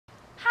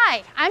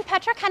Hi, I'm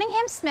Petra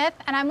Cunningham-Smith,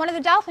 and I'm one of the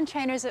dolphin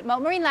trainers at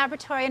Mote Marine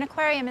Laboratory and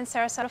Aquarium in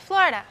Sarasota,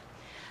 Florida.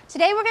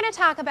 Today we're going to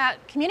talk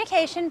about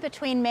communication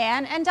between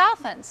man and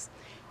dolphins.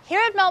 Here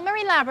at Mote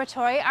Marine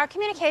Laboratory, our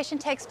communication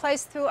takes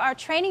place through our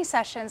training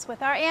sessions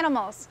with our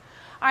animals.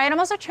 Our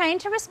animals are trained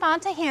to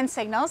respond to hand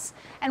signals,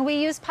 and we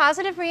use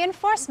positive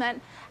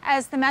reinforcement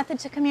as the method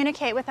to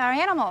communicate with our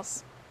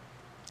animals.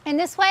 In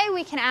this way,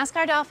 we can ask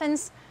our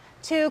dolphins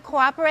to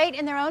cooperate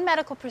in their own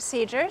medical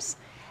procedures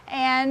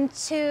and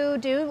to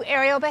do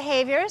aerial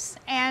behaviors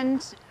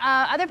and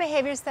other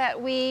behaviors that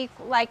we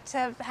like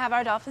to have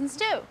our dolphins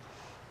do.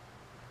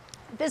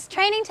 This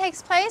training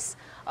takes place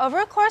over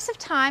a course of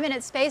time, and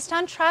it's based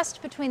on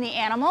trust between the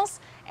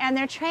animals and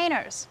their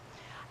trainers.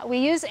 We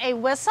use a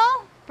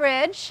whistle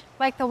bridge,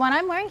 like the one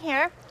I'm wearing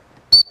here,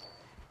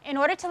 in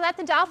order to let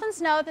the dolphins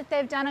know that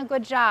they've done a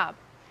good job.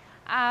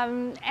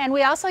 And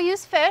we also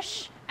use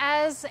fish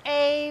as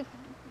a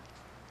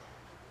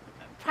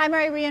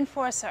primary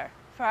reinforcer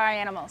for our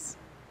animals.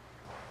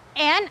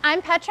 And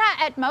I'm Petra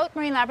at Mote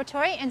Marine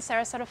Laboratory in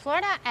Sarasota,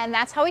 Florida, and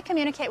that's how we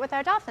communicate with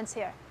our dolphins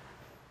here.